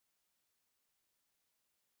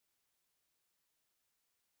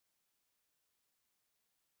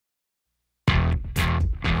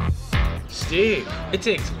Steve, it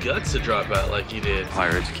takes guts to drop out like you did.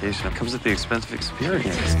 Higher education comes at the expense of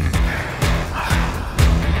experience.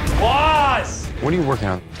 Boss! What are you working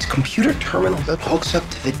on? It's a computer terminal that hooks up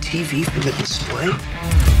to the TV for the display.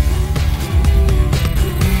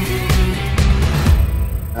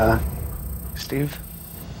 Steve?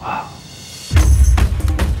 Wow.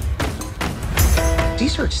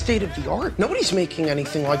 These are state of the art. Nobody's making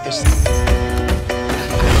anything like this. All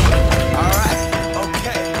right,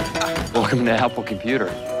 okay. Welcome to Apple Computer.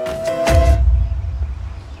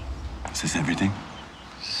 Is this everything?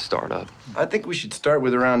 Startup. I think we should start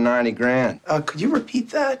with around 90 grand. Could you repeat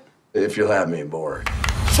that? If you'll have me aboard.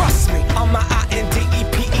 Trust me, I'm my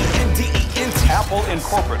INDEPENDENT. Apple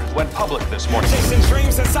Incorporated went public this morning. Chasing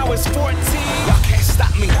dreams since I was 14. Y'all can't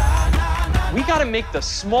stop me. We gotta make the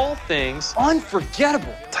small things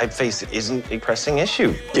unforgettable. Typeface isn't a pressing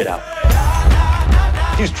issue. Get out.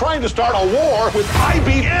 He's trying to start a war with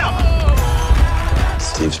IBM.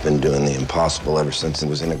 Steve's been doing the impossible ever since he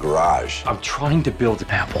was in a garage. I'm trying to build an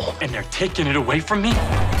Apple, and they're taking it away from me.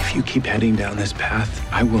 If you keep heading down this path,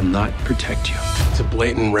 I will not protect you. It's a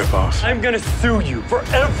blatant ripoff. I'm gonna sue you for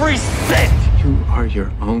every cent. You are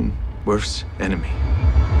your own worst enemy.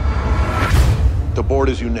 The board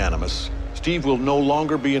is unanimous. Steve will no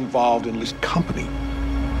longer be involved in this company.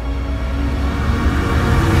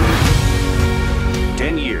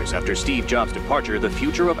 10 years after Steve Jobs' departure, the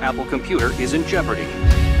future of Apple Computer is in jeopardy.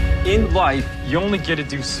 In life, you only get to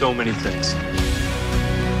do so many things.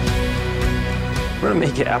 We're gonna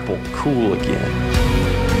make Apple cool again.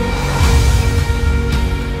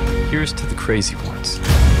 Here's to the crazy ones,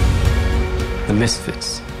 the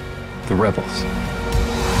misfits, the rebels.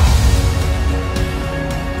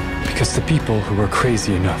 Because the people who are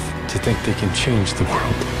crazy enough to think they can change the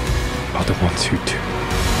world are the ones who do.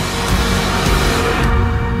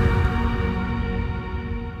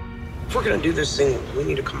 If we're gonna do this thing, we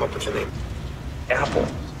need to come up with a name. Apple.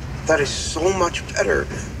 That is so much better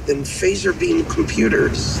than phaser beam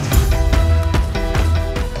computers.